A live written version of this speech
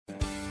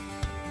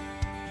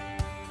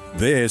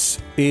This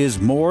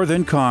is More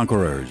Than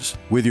Conquerors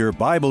with your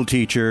Bible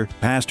teacher,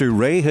 Pastor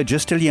Ray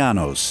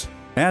Hagistilianos.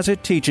 As a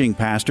teaching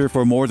pastor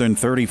for more than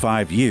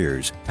 35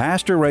 years,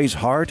 Pastor Ray's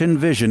heart and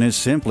vision is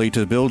simply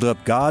to build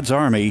up God's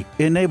army,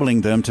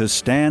 enabling them to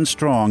stand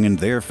strong in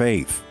their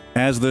faith.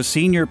 As the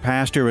senior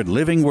pastor at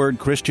Living Word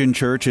Christian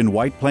Church in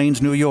White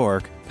Plains, New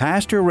York,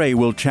 Pastor Ray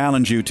will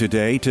challenge you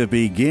today to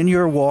begin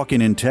your walk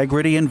in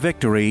integrity and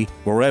victory,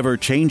 forever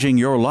changing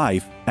your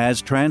life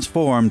as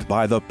transformed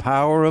by the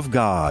power of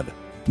God.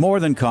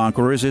 More Than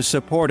Conquerors is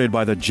supported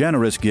by the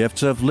generous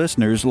gifts of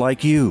listeners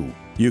like you.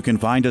 You can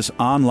find us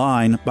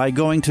online by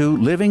going to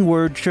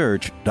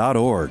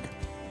livingwordchurch.org.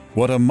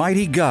 What a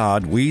mighty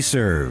God we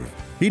serve!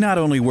 He not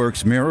only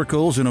works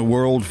miracles in a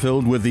world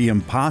filled with the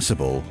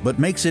impossible, but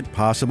makes it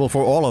possible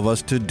for all of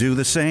us to do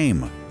the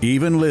same,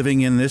 even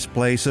living in this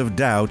place of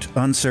doubt,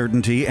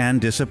 uncertainty, and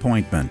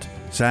disappointment.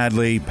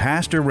 Sadly,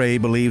 Pastor Ray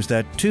believes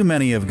that too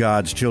many of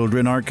God's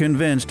children are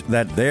convinced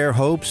that their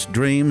hopes,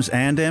 dreams,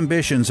 and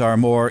ambitions are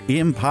more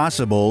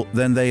impossible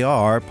than they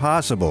are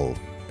possible.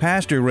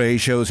 Pastor Ray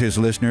shows his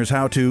listeners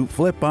how to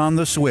flip on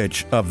the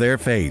switch of their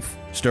faith,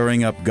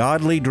 stirring up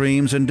godly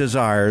dreams and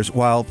desires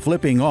while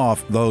flipping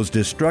off those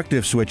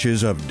destructive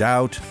switches of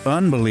doubt,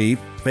 unbelief,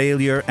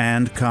 failure,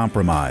 and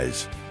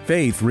compromise.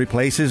 Faith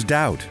replaces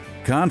doubt.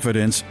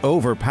 Confidence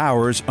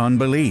overpowers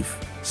unbelief.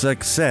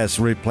 Success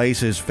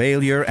replaces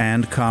failure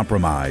and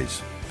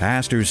compromise.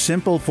 Pastor's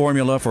simple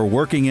formula for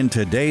working in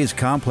today's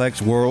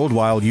complex world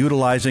while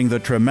utilizing the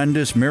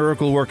tremendous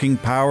miracle-working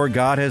power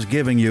God has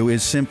given you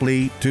is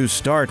simply to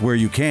start where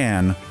you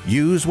can,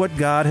 use what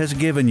God has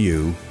given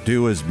you,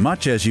 do as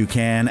much as you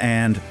can,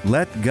 and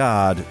let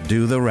God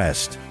do the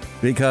rest.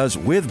 Because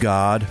with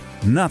God,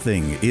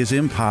 nothing is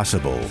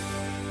impossible.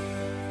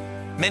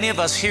 Many of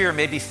us here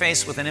may be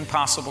faced with an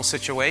impossible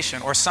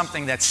situation or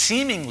something that's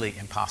seemingly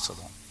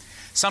impossible,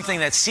 something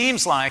that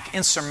seems like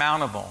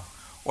insurmountable,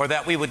 or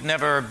that we would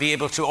never be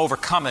able to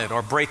overcome it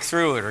or break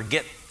through it or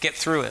get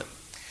through it,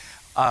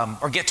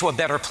 or get to a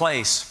better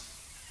place,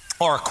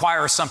 or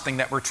acquire something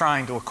that we're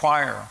trying to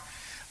acquire.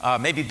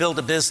 Maybe build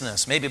a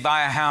business, maybe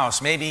buy a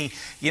house, maybe,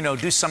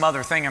 do some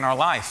other thing in our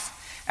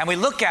life. And we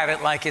look at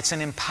it like it's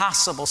an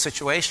impossible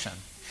situation.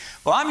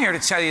 Well, I'm here to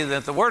tell you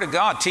that the Word of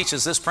God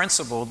teaches this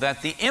principle,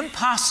 that the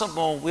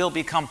impossible will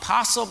become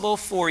possible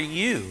for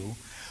you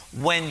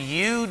when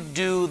you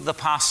do the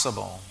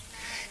possible.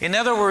 In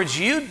other words,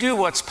 you do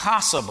what's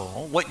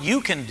possible, what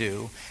you can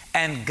do,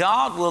 and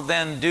God will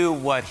then do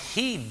what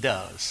He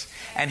does.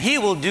 And He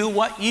will do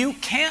what you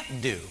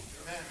can't do.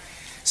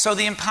 So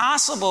the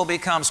impossible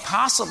becomes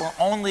possible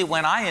only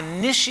when I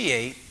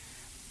initiate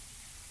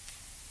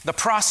the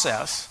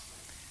process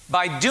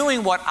by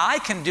doing what I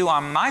can do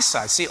on my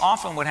side. See,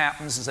 often what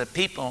happens is that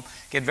people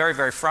get very,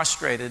 very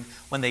frustrated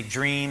when they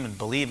dream and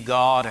believe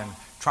God and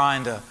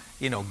trying to,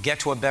 get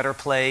to a better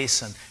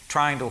place and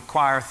trying to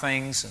acquire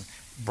things and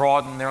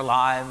broaden their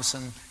lives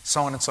and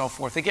so on and so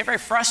forth. They get very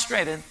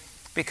frustrated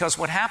because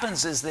what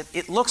happens is that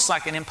it looks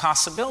like an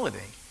impossibility.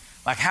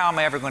 Like, how am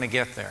I ever going to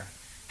get there?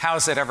 How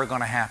is that ever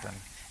going to happen?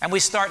 And we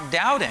start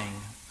doubting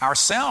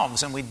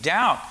ourselves, and we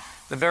doubt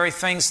the very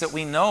things that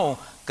we know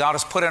God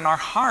has put in our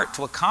heart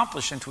to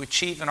accomplish and to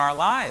achieve in our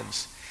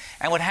lives.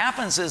 And what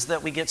happens is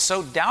that we get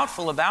so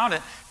doubtful about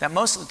it that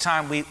most of the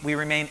time we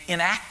remain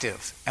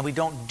inactive and we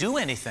don't do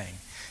anything.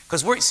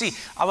 Because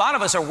a lot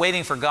of us are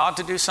waiting for God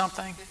to do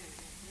something.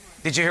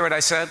 Did you hear what I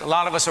said? A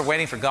lot of us are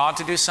waiting for God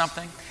to do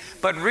something.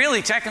 But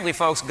really, technically,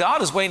 folks,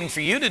 God is waiting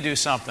for you to do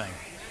something.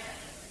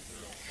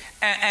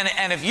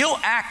 And if you'll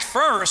act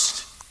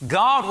first,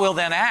 God will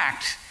then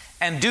act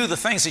and do the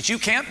things that you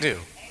can't do.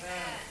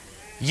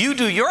 You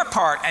do your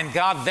part, and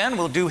God then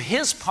will do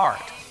His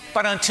part.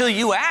 But until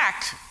you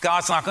act,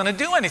 God's not going to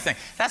do anything.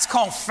 That's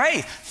called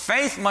faith.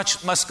 Faith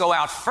must go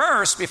out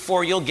first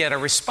before you'll get a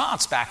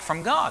response back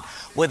from God.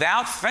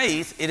 Without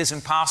faith, it is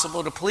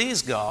impossible to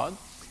please God.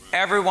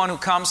 Everyone who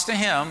comes to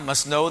Him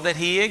must know that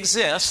He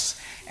exists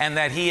and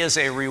that He is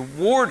a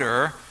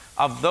rewarder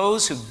of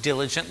those who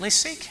diligently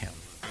seek Him.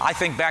 I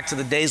think back to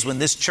the days when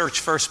this church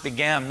first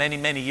began many,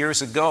 many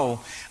years ago,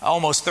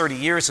 almost 30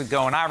 years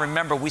ago, and I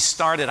remember we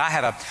started, I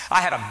had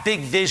a big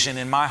vision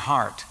in my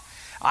heart.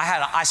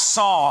 I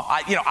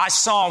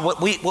saw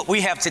what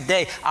we have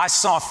today, I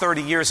saw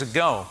 30 years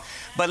ago.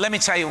 But let me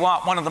tell you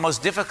what, one of the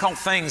most difficult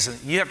things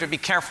that you have to be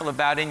careful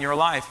about in your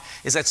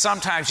life is that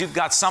sometimes you've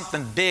got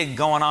something big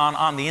going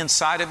on the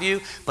inside of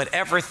you, but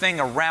everything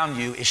around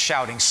you is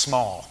shouting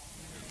small.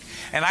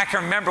 And I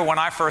can remember when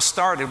I first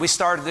started, we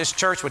started this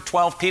church with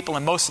 12 people,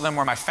 and most of them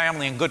were my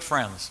family and good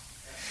friends.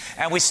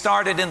 And we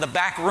started in the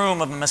back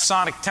room of the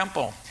Masonic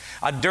Temple,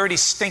 a dirty,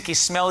 stinky,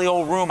 smelly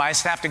old room. I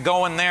used to have to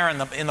go in there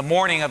in the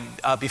morning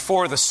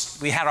before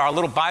we had our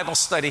little Bible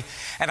study,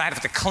 and I'd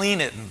have to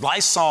clean it and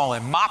Lysol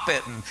and mop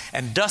it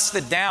and dust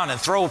it down and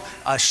throw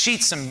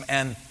sheets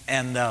and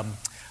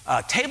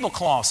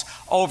tablecloths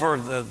over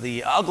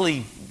the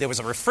ugly. There was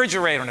a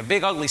refrigerator and a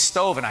big ugly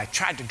stove, and I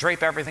tried to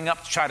drape everything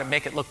up to try to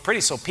make it look pretty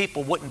so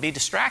people wouldn't be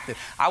distracted.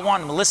 I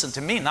wanted them to listen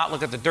to me, not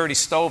look at the dirty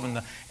stove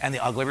and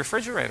the ugly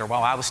refrigerator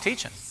while I was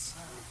teaching.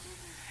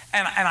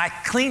 And I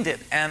cleaned it,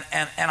 and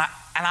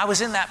I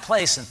was in that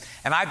place,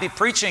 and I'd be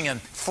preaching,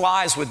 and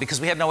flies would,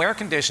 because we had no air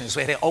conditioning, so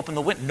we had to open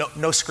the window,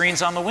 no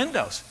screens on the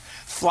windows.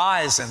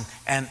 Flies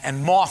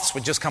and moths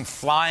would just come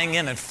flying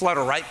in and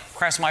flutter right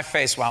across my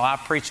face while I'm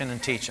preaching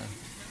and teaching.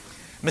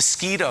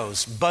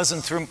 Mosquitoes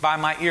buzzing through by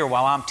my ear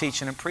while I'm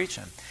teaching and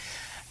preaching.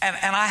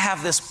 And I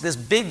have this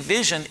big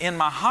vision in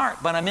my heart,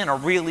 but I'm in a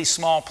really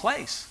small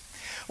place.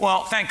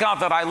 Well, thank God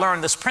that I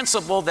learned this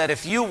principle that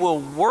if you will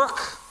work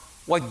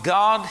what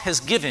God has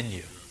given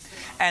you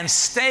and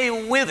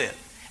stay with it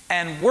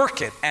and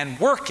work it and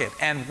work it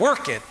and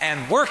work it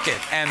and work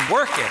it and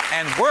work it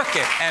and work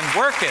it and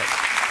work it,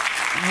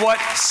 what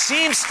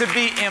seems to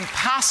be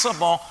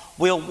impossible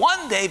will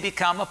one day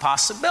become a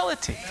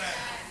possibility.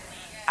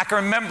 I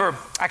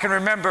can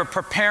remember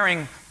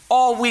preparing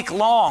all week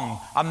long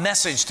a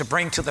message to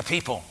bring to the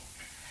people.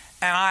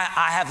 And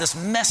I have this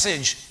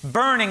message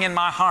burning in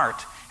my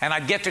heart. And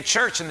I'd get to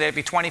church and there'd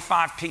be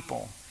 25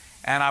 people.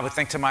 And I would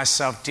think to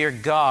myself, dear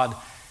God,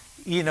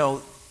 you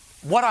know,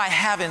 what I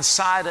have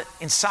inside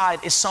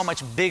is so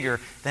much bigger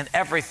than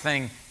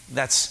everything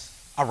that's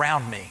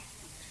around me.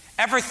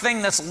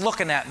 Everything that's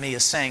looking at me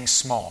is saying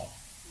small.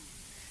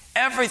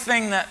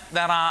 Everything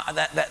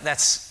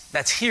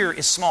that's here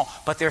is small,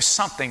 but there's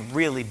something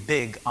really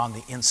big on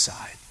the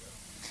inside.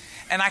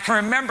 And I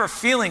can remember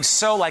feeling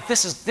so like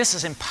this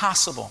is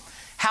impossible.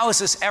 How is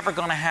this ever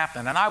going to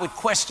happen? And I would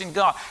question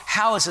God,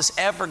 how is this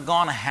ever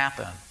going to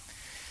happen?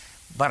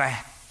 But I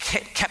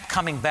kept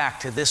coming back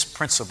to this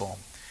principle,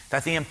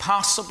 that the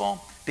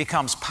impossible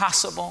becomes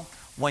possible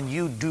when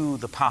you do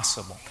the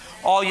possible.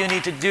 All you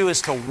need to do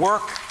is to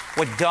work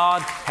what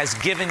God has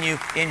given you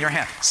in your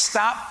hand.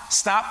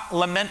 Stop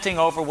lamenting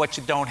over what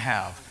you don't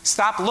have.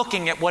 Stop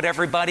looking at what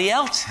everybody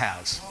else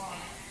has.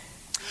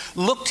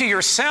 Look to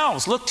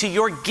yourselves. Look to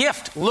your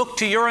gift. Look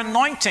to your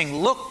anointing.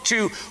 Look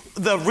to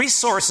the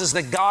resources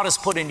that God has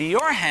put into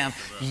your hand.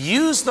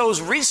 Use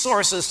those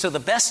resources to the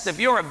best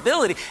of your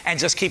ability and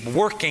just keep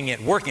working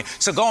it.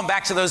 So going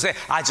back to those days,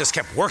 I just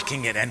kept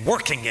working it and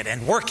working it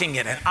and working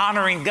it and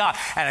honoring God.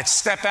 And I'd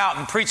step out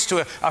and preach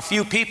to a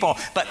few people,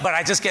 but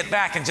I just get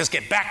back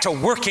to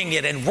working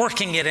it and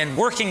working it and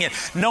working it,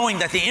 knowing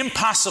that the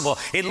impossible,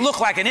 it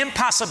looked like an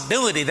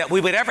impossibility that we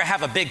would ever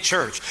have a big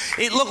church.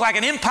 It looked like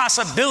an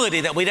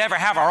impossibility that we'd ever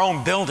have our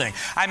own building.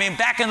 I mean,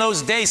 back in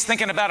those days,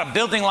 thinking about a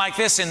building like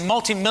this in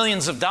multi-millions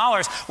of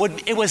dollars,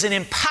 it was an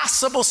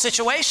impossible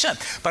situation.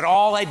 But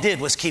all I did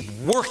was keep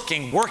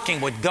working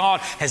what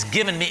God has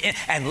given me.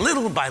 And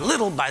little by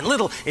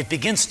little, it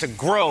begins to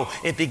grow.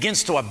 It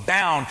begins to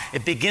abound.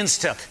 It begins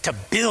to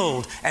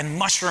build and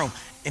mushroom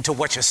into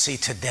what you see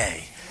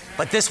today.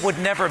 But this would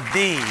never have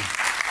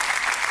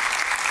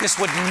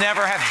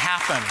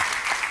happened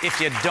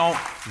if you don't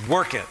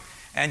work it.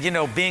 And, you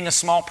know, being a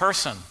small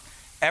person,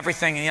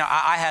 everything, you know,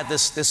 I had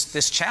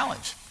this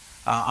challenge.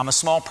 I'm a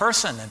small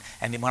person,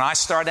 and when I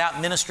started out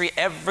in ministry,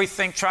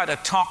 everything tried to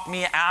talk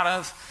me out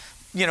of,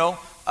 you know,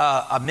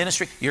 a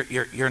ministry.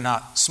 You're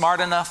not smart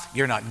enough.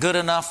 You're not good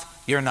enough.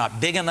 You're not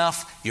big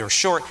enough. You're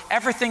short.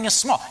 Everything is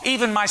small.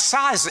 Even my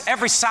size,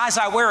 every size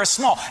I wear is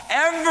small.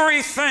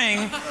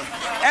 Everything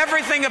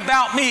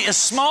about me is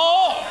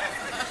small.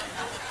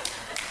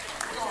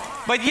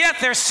 But yet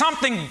there's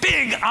something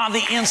big on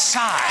the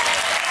inside.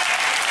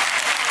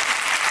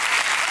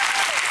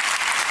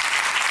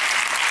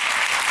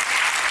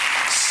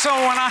 So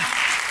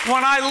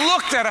when I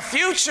looked at a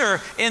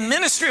future in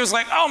ministry, it was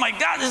like, oh my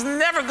God, this is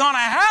never going to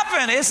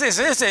happen. This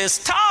is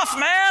tough,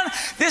 man.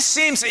 This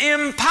seems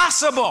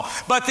impossible.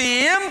 But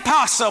the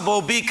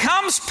impossible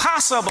becomes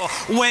possible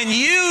when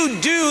you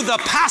do the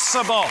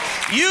possible.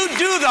 You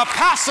do the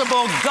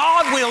possible,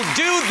 God will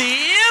do the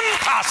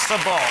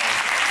impossible.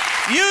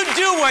 You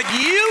do what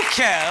you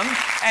can,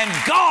 and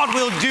God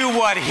will do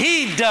what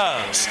He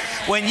does.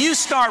 When you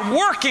start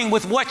working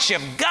with what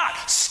you've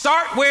got,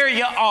 start where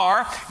you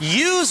are,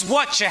 use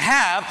what you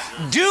have,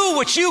 do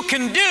what you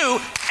can do,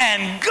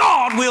 and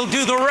God will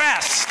do the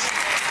rest.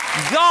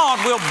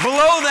 God will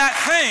blow that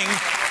thing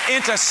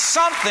into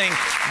something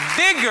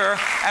bigger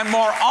and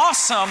more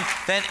awesome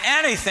than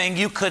anything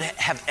you could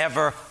have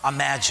ever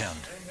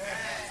imagined.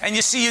 And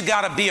you see, you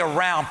got to be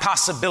around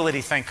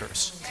possibility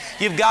thinkers.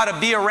 You've got to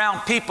be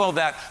around people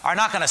that are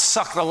not going to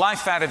suck the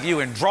life out of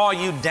you and draw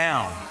you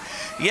down.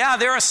 Yeah,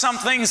 there are some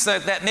things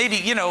that maybe,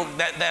 you know,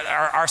 that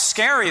are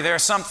scary. There are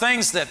some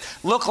things that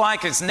look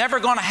like it's never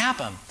going to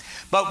happen.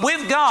 But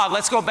with God,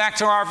 let's go back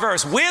to our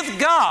verse. With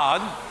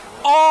God,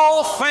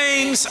 all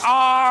things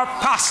are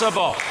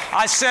possible.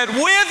 I said,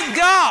 with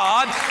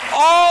God,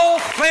 all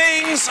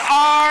things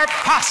are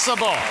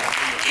possible.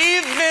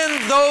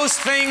 Even those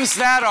things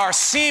that are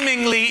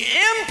seemingly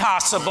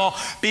impossible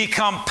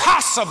become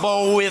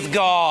possible with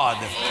God.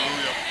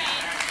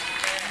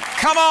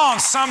 Come on,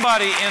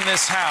 somebody in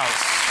this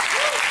house.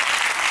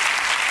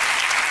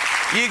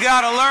 You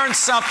got to learn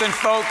something,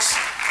 folks.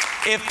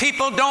 If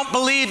people don't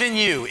believe in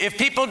you, if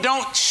people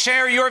don't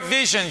share your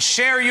vision,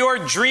 share your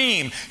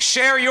dream,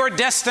 share your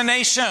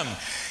destination,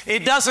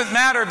 It doesn't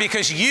matter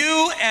because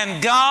you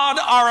and God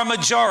are a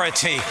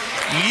majority.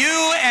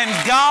 You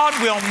and God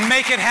will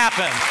make it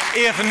happen.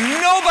 If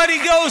nobody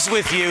goes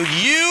with you,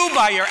 you,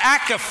 by your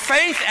act of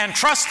faith and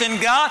trust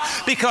in God,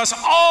 because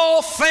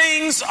all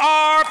things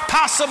are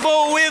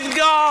possible with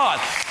God.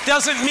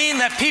 Doesn't mean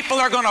that people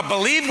are going to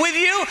believe with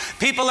you.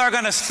 People are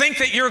going to think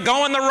that you're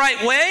going the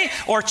right way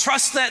or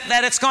trust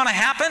that it's going to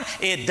happen.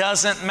 It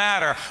doesn't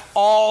matter.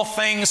 All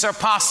things are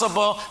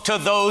possible to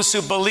those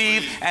who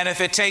believe. And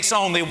if it takes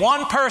only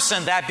one person,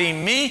 that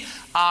being me,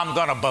 I'm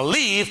going to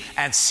believe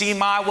and see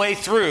my way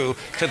through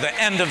to the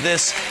end of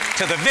this,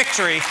 to the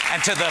victory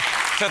and to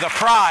the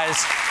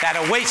prize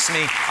that awaits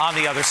me on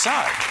the other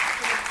side.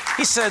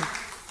 He said,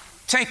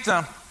 take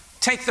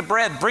the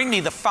bread, bring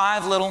me the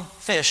 5 little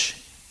fish.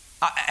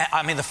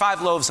 The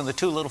 5 loaves and the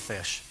 2 little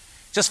fish.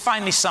 Just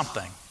find me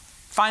something.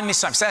 Find me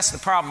something. So that's the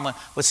problem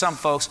with some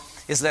folks,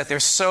 is that they're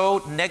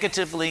so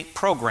negatively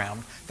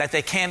programmed that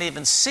they can't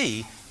even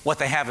see what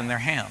they have in their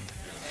hand.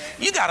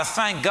 You got to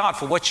thank God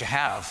for what you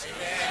have.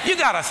 You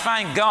got to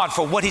thank God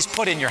for what He's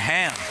put in your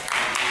hand.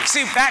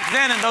 See, back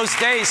then in those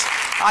days,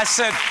 I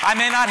said, I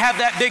may not have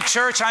that big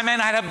church, I may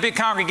not have a big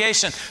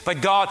congregation,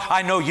 but God,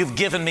 I know You've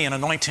given me an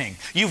anointing.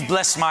 You've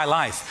blessed my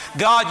life.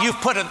 God, you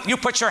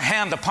put Your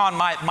hand upon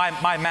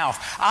my mouth.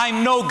 I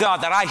know,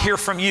 God, that I hear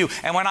from You,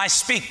 and when I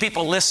speak,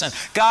 people listen.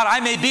 God, I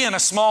may be in a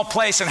small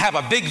place and have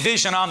a big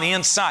vision on the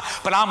inside,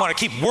 but I'm going to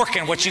keep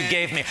working what You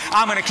gave me.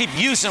 I'm going to keep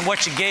using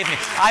what You gave me.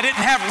 I didn't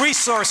have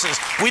resources.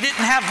 We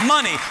didn't have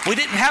money. We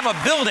didn't have a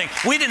building.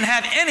 We didn't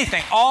have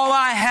anything. All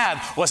I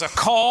had was a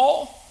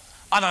call,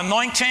 an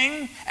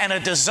anointing, and a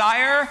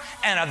desire,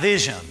 and a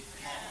vision.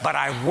 But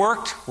I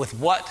worked with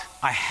what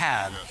I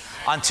had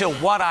until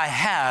what I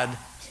had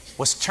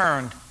was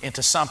turned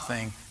into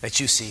something that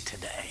you see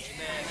today.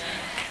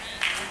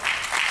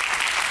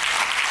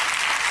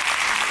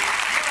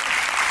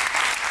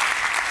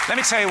 Let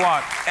me tell you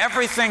what,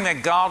 everything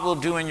that God will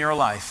do in your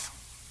life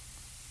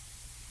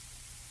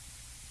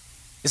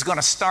is going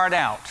to start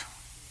out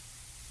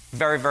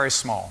very, very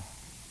small.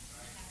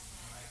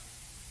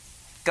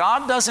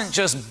 God doesn't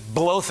just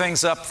blow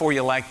things up for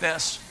you like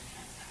this,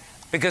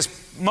 because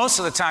most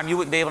of the time you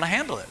wouldn't be able to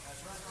handle it.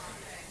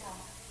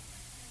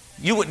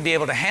 You wouldn't be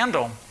able to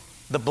handle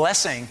the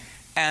blessing,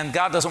 and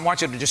God doesn't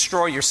want you to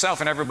destroy yourself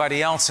and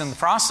everybody else in the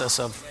process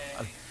of.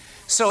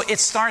 So it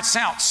starts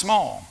out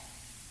small.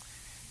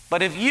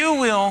 But if you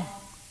will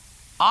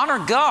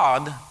honor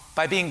God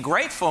by being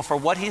grateful for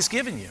what He's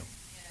given you,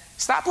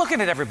 stop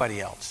looking at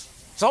everybody else.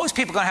 There's always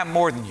people going to have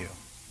more than you.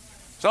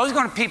 There's always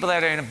going to be people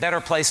that are in a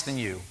better place than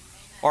you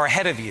or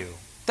ahead of you.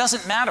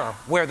 Doesn't matter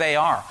where they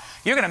are.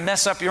 You're going to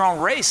mess up your own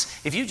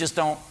race if you just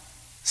don't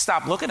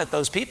stop looking at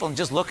those people and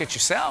just look at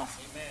yourself.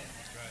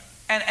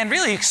 And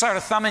really, you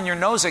start thumbing your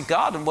nose at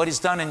God and what He's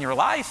done in your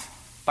life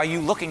by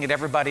you looking at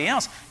everybody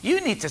else.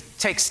 You need to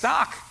take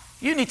stock.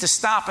 You need to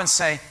stop and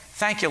say,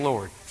 thank you,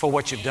 Lord, for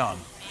what You've done.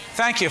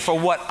 Thank You for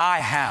what I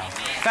have.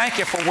 Thank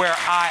You for where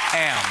I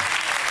am.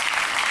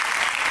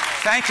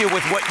 Thank You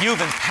with what You've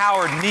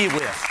empowered me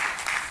with.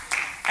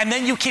 And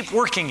then you keep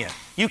working it.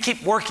 You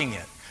keep working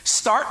it.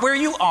 Start where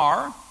you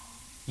are,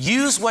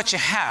 use what you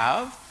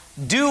have,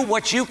 do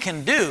what you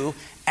can do,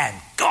 and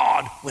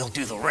God will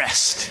do the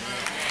rest.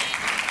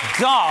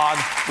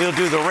 God will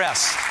do the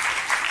rest.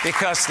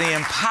 Because the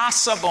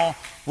impossible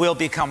will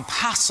become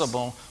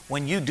possible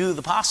when you do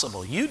the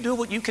possible. You do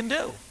what you can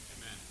do.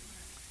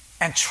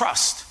 And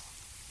trust.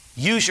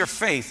 Use your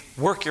faith.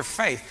 Work your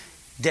faith.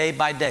 Day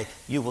by day,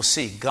 you will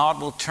see God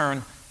will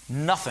turn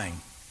nothing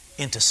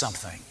into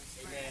something.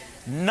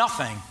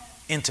 Nothing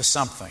into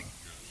something.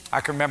 I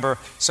can remember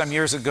some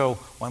years ago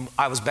when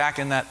I was back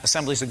in that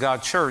Assemblies of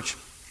God church,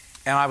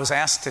 and I was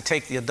asked to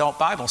take the adult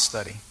Bible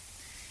study.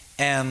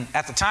 And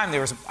at the time,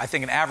 there was, I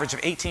think, an average of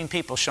 18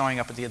 people showing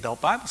up at the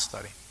adult Bible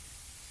study.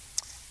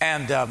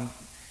 And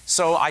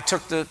so I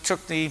took the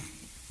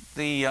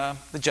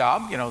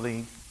job,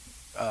 the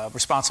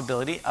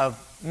responsibility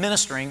of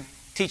ministering,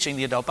 teaching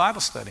the adult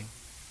Bible study.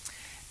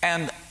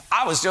 And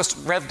I was just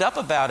revved up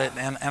about it,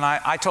 and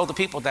I told the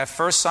people that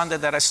first Sunday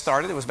that I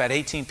started, there was about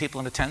 18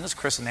 people in attendance.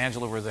 Chris and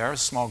Angela were there, a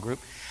small group.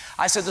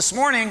 I said, this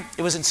morning,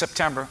 it was in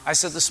September, I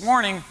said, this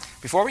morning,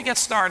 before we get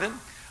started,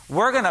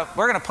 we're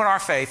gonna put our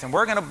faith and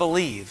we're gonna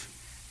believe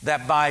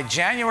that by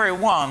January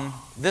 1,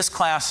 this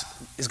class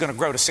is gonna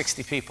grow to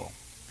 60 people.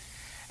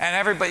 And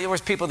everybody, there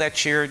was people that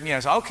cheered,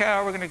 said,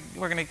 okay,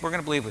 we're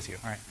gonna believe with you.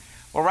 All right.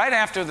 Well, right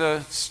after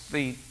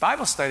the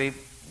Bible study,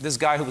 this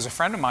guy who was a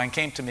friend of mine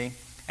came to me,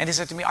 and he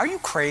said to me, are you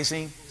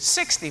crazy?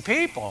 60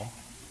 people?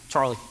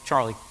 Charlie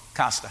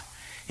Costa.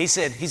 He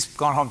said, he's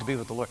gone home to be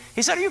with the Lord.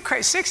 He said, are you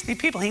crazy? 60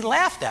 people? He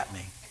laughed at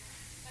me.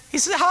 He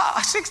said,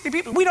 60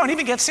 people? We don't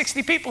even get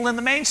 60 people in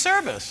the main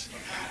service.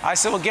 I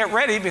said, well, get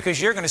ready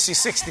because you're going to see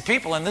 60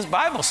 people in this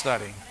Bible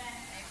study.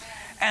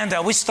 And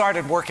we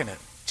started working it,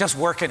 just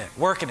working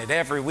it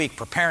every week,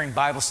 preparing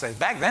Bible studies.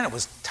 Back then it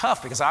was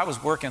tough because I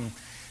was working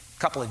a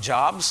couple of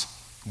jobs.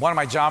 One of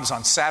my jobs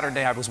on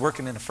Saturday, I was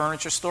working in a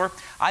furniture store.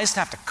 I used to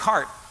have to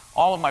cart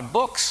all of my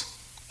books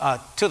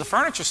to the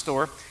furniture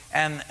store,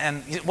 and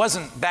it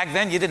wasn't, back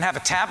then you didn't have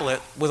a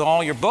tablet with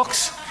all your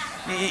books.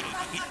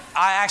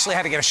 I actually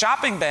had to get a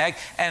shopping bag,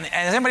 and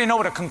does anybody know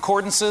what a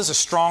concordance is? A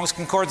Strong's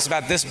Concordance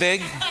about this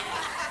big,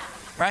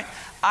 right?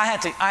 I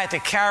had to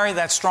carry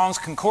that Strong's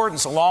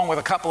Concordance along with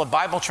a couple of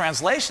Bible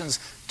translations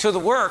to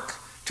work,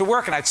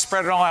 and I'd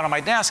spread it all out on my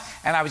desk,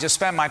 and I would just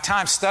spend my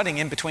time studying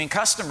in between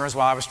customers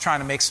while I was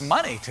trying to make some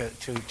money to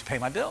pay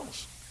my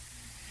bills.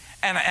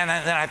 And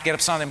then I'd get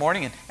up Sunday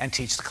morning and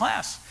teach the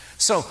class.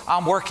 So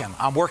I'm working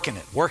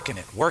with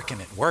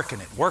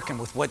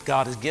what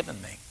God has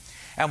given me.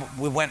 And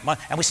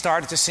we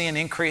started to see an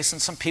increase,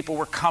 and some people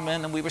were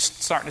coming, and we were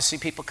starting to see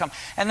people come.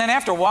 And then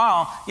after a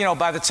while,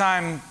 by the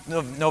time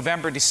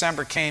November,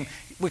 December came,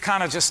 we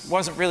kind of just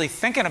wasn't really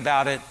thinking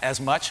about it as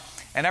much.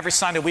 And every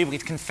Sunday we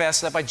would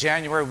confess that by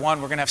January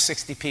 1, we're going to have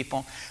 60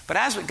 people. But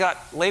as we got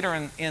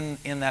later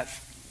in that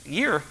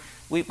year,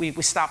 we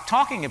stopped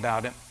talking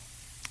about it.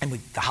 And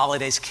the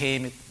holidays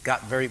came. We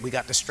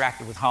got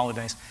distracted with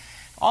holidays.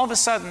 All of a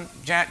sudden,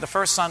 the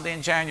first Sunday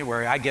in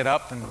January, I get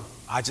up and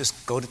I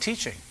just go to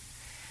teaching.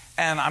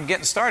 And I'm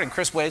getting started, and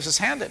Chris waves his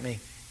hand at me,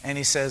 and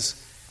he says,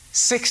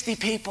 60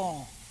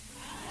 people.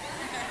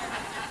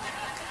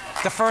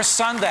 The first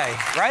Sunday,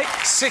 right?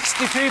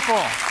 60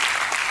 people.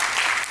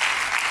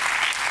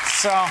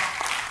 So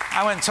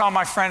I went and told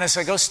my friend, I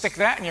said, go stick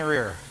that in your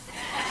ear.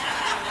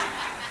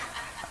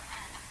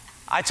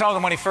 I told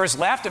him when he first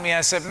laughed at me,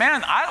 I said,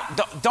 man,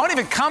 don't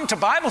even come to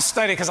Bible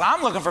study, because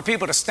I'm looking for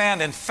people to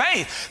stand in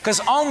faith, because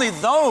only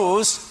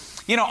those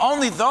who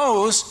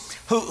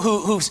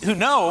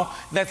know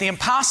that the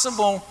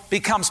impossible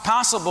becomes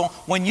possible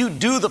when you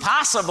do the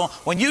possible.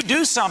 When you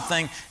do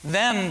something,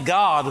 then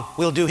God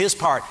will do his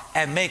part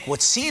and make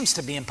what seems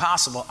to be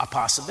impossible a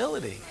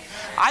possibility.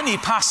 I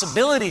need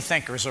possibility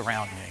thinkers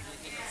around me.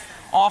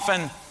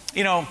 Often,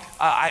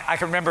 I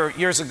can remember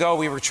years ago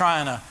we were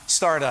trying to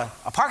start a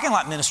parking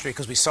lot ministry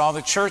because we saw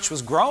the church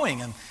was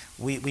growing, and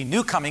we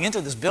knew coming into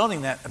this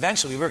building that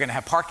eventually we were going to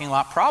have parking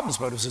lot problems,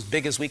 but it was as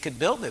big as we could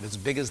build it, as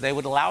big as they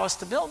would allow us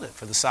to build it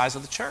for the size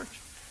of the church.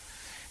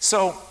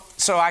 So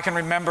I can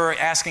remember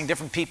asking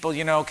different people, can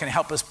you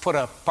help us put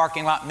a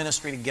parking lot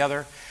ministry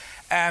together?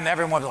 And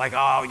everyone was like,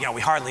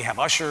 we hardly have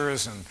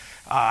ushers, and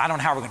I don't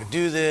know how we're going to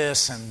do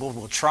this, and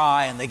we'll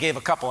try. And they gave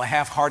a couple of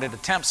half-hearted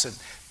attempts at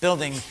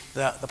building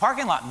the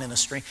parking lot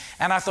ministry.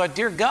 And I thought,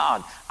 dear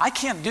God, I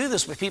can't do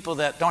this with people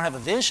that don't have a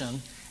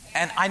vision.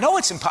 And I know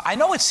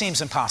it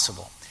seems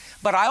impossible,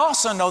 but I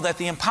also know that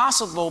the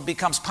impossible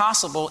becomes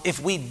possible if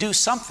we do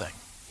something.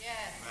 Yes.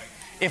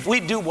 If we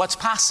do what's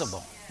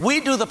possible. We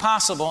do the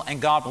possible,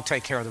 and God will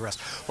take care of the rest.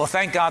 Well,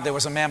 thank God there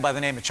was a man by the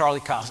name of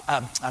Greg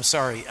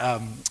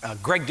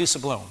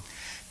Dusablone.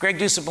 Greg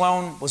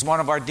Dusablone was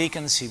one of our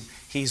deacons.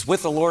 He's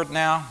with the Lord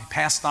now. He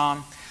passed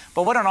on.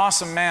 But what an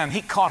awesome man.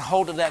 He caught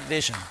hold of that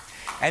vision.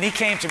 And he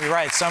came to me,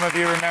 right? Some of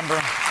you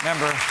remember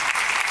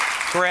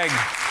Greg.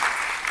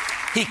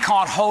 He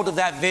caught hold of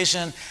that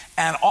vision,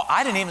 and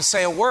I didn't even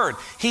say a word.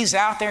 He's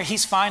out there,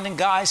 he's finding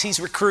guys, he's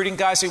recruiting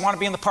guys. So you want to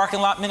be in the parking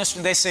lot ministry?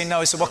 And they say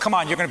no. He said, well, come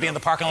on, you're going to be in the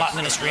parking lot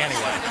ministry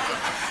anyway.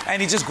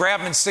 And he just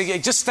grabbed them and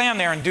said, just stand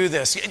there and do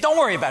this. Don't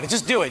worry about it,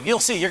 just do it. You'll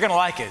see, you're going to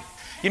like it.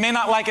 You may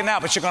not like it now,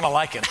 but you're going to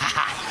like it.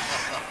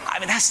 I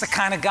mean, that's the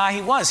kind of guy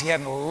he was. He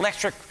had an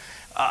electric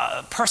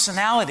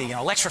personality,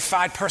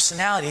 electrified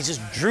personality. He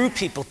just drew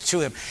people to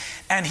him.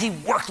 And he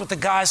worked with the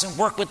guys.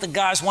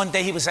 One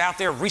day he was out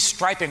there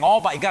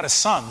restriping he got his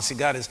sons, he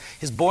got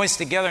his boys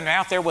together, and they're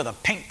out there with a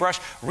paintbrush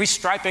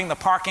restriping the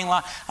parking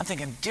lot. I'm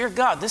thinking, dear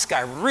God, this guy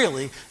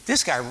really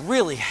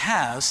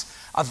has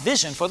a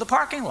vision for the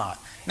parking lot.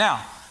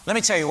 Now, let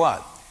me tell you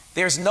what,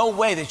 there's no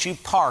way that you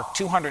park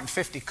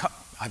 250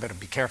 I better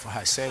be careful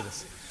how I say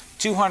this,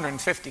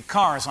 250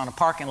 cars on a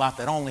parking lot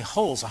that only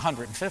holds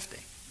 150.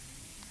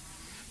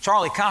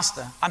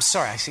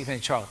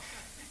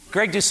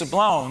 Greg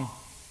Dusablone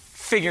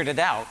figured it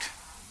out.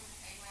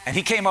 And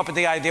he came up with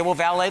the idea, we'll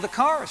valet the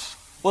cars.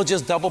 We'll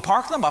just double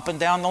park them up and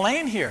down the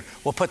lane here.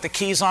 We'll put the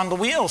keys on the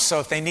wheels, so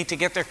if they need to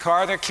get their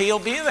car, their key will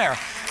be there.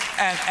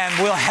 And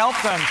we'll help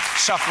them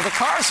shuffle the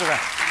cars around.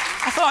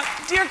 I thought,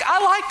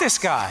 I like this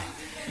guy.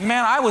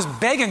 Man, I was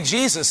begging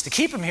Jesus to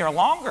keep him here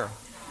longer,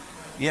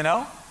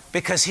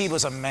 because he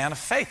was a man of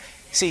faith.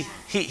 See,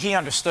 he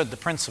understood the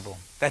principle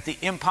that the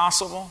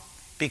impossible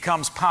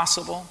becomes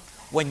possible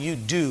when you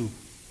do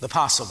the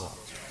possible.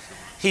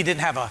 He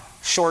didn't have a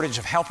shortage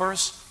of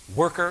helpers,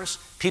 workers,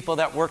 people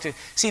that worked it.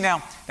 See,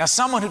 now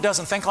someone who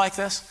doesn't think like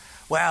this,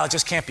 well, it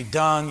just can't be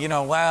done.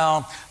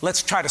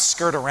 Let's try to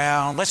skirt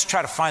around. Let's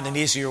try to find an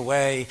easier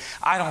way.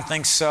 I don't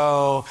think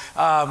so.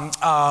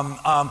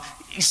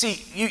 You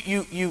see,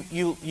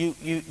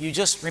 you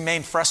just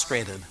remain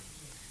frustrated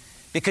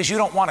because you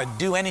don't want to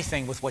do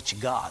anything with what you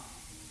got.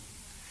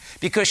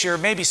 Because you're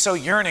maybe so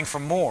yearning for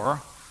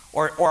more,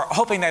 or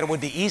hoping that it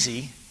would be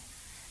easy.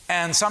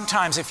 And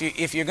sometimes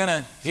if you're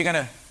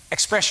gonna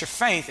express your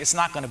faith, it's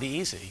not going to be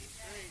easy.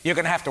 You're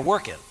going to have to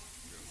work it.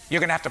 You're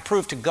going to have to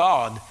prove to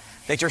God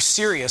that you're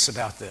serious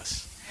about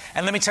this.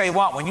 And let me tell you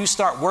what, when you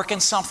start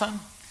working something,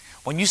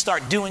 When you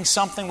start doing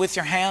something with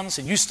your hands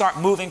and you start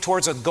moving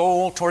towards a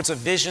goal, towards a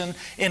vision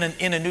in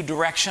a new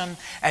direction,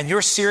 and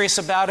you're serious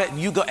about it, and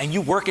you go and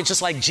you work it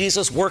just like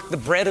Jesus worked the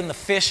bread and the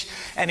fish,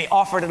 and he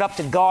offered it up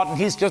to God, and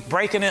he's just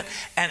breaking it,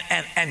 and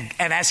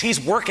as he's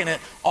working it,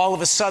 all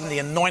of a sudden the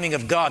anointing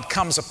of God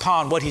comes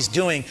upon what he's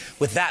doing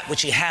with that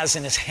which he has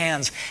in his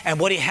hands. And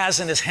what he has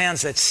in his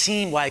hands that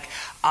seemed like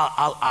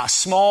a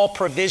small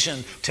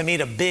provision to meet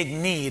a big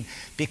need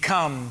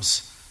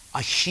becomes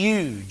a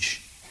huge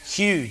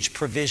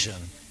provision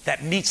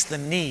that meets the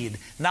need.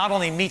 Not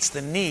only meets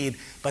the need,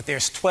 but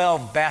there's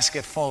 12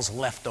 basketfuls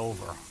left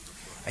over.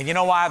 And you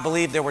know why I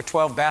believe there were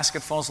 12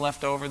 basketfuls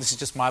left over? This is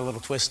just my little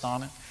twist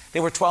on it.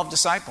 There were 12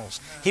 disciples.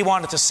 He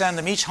wanted to send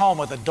them each home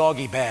with a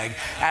doggy bag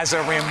as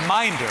a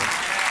reminder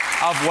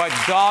of what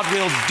God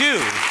will do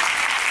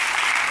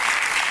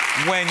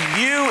when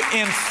you,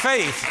 in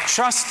faith,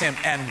 trust him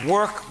and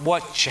work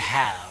what you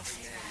have.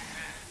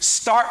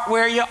 Start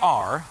where you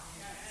are.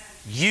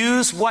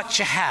 Use what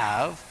you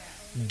have.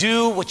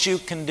 Do what you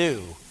can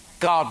do.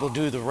 God will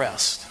do the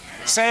rest.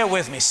 Say it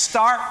with me.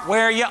 Start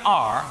where you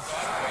are.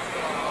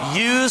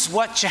 Use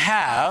what you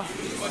have.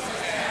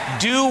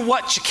 Do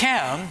what you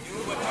can.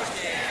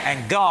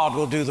 And God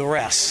will do the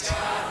rest.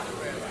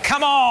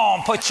 Come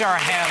on, put your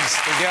hands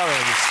together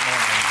this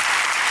morning.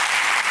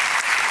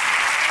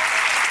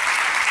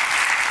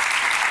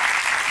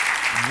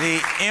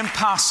 The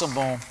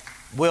impossible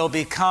will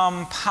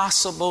become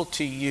possible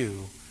to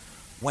you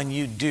when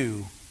you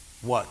do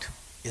what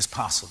is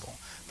possible.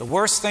 The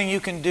worst thing you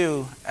can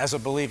do as a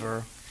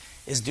believer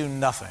is do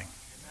nothing.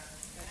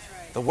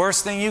 The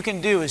worst thing you can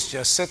do is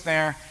just sit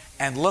there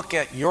and look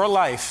at your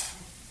life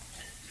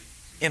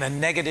in a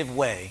negative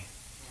way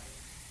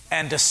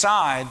and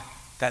decide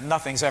that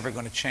nothing's ever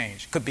going to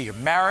change. It could be your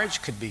marriage,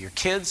 it could be your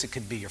kids, it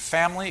could be your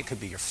family, it could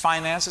be your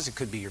finances, it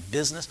could be your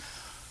business.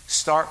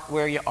 Start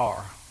where you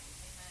are.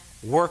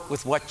 Work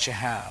with what you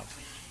have.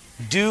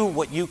 Do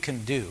what you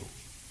can do.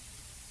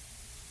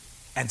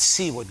 And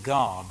see what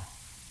God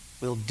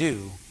will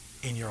do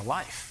in your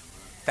life.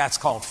 That's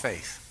called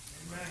faith.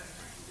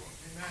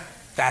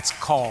 That's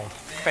called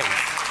faith.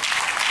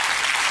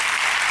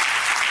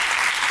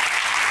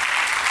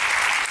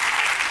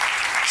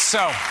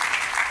 So,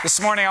 this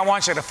morning I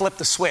want you to flip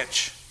the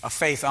switch of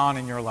faith on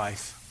in your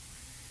life.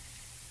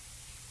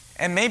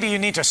 And maybe you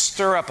need to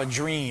stir up a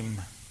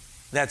dream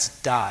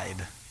that's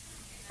died,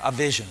 a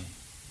vision,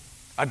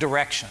 a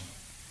direction.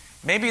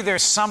 Maybe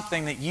there's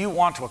something that you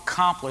want to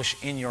accomplish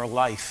in your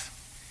life,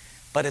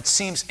 but it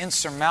seems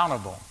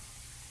insurmountable.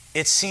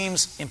 It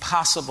seems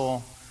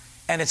impossible,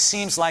 and it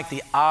seems like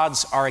the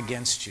odds are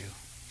against you.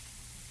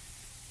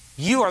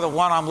 You are the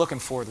one I'm looking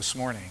for this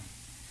morning,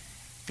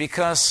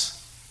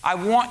 because I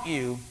want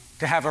you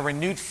to have a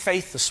renewed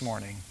faith this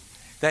morning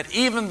that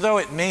even though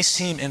it may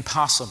seem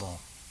impossible,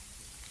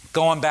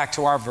 going back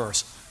to our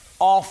verse,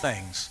 all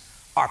things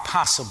are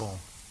possible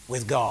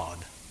with God.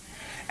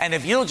 And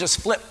if you'll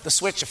just flip the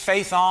switch of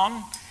faith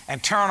on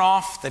and turn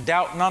off the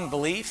doubt and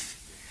unbelief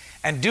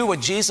and do what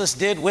Jesus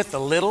did with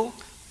the little,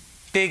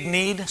 big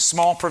need,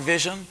 small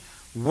provision,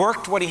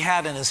 worked what he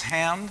had in his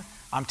hand,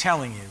 I'm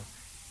telling you,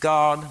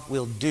 God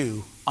will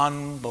do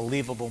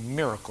unbelievable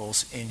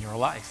miracles in your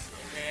life.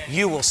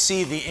 You will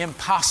see the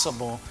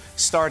impossible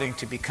starting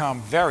to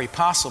become very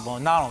possible,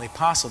 and not only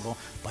possible,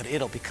 but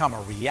it'll become a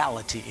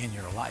reality in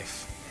your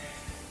life.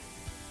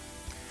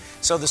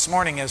 So this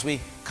morning, as we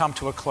come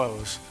to a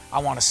close, I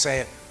want to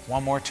say it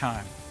one more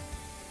time.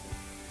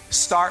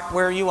 Start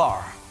where you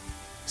are.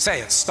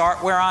 Say it.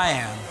 Start where I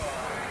am.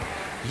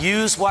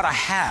 Use what I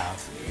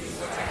have.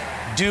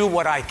 Do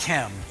what I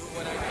can.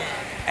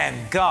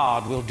 And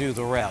God will do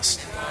the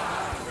rest.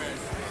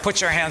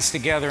 Put your hands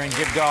together and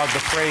give God the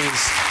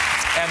praise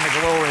and the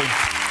glory.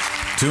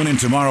 Tune in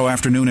tomorrow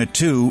afternoon at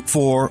 2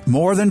 for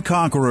More Than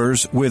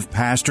Conquerors with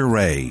Pastor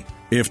Ray.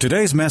 If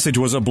today's message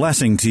was a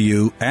blessing to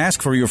you,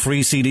 ask for your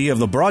free CD of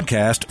the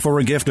broadcast for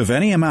a gift of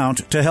any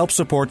amount to help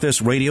support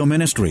this radio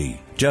ministry.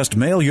 Just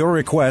mail your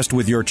request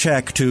with your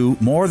check to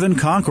More Than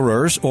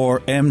Conquerors,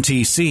 or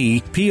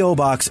MTC, P.O.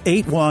 Box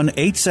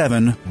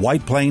 8187,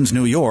 White Plains,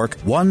 New York,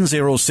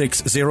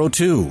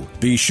 10602.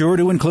 Be sure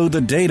to include the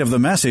date of the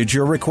message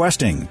you're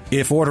requesting.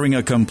 If ordering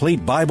a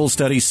complete Bible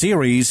study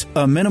series,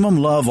 a minimum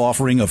love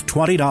offering of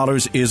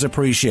 $20 is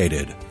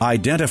appreciated.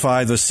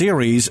 Identify the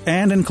series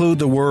and include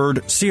the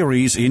word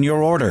series in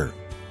your order.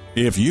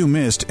 If you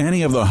missed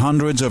any of the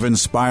hundreds of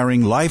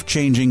inspiring,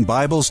 life-changing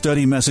Bible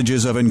study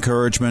messages of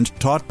encouragement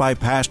taught by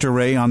Pastor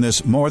Ray on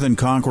this More Than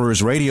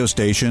Conquerors radio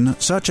station,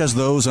 such as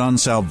those on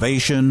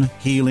salvation,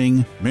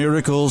 healing,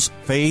 miracles,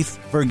 faith,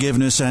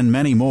 forgiveness, and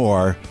many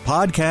more,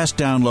 podcast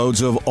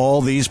downloads of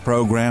all these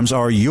programs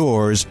are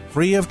yours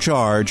free of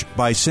charge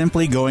by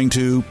simply going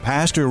to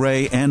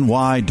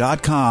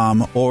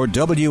PastorRayNY.com or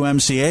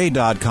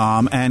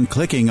WMCA.com and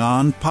clicking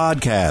on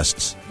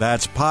Podcasts.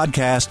 That's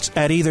podcasts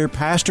at either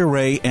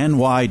PastorRayNY.com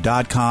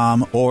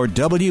or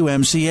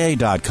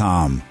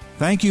WMCA.com.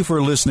 Thank you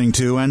for listening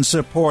to and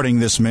supporting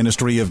this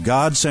ministry of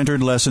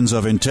God-centered lessons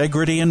of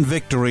integrity and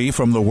victory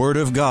from the Word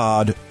of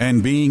God,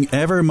 and being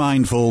ever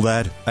mindful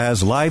that,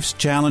 as life's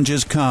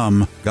challenges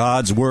come,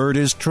 God's Word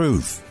is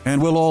truth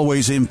and will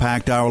always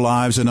impact our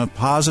lives in a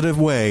positive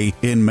way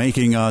in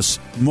making us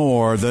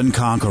more than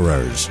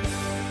conquerors.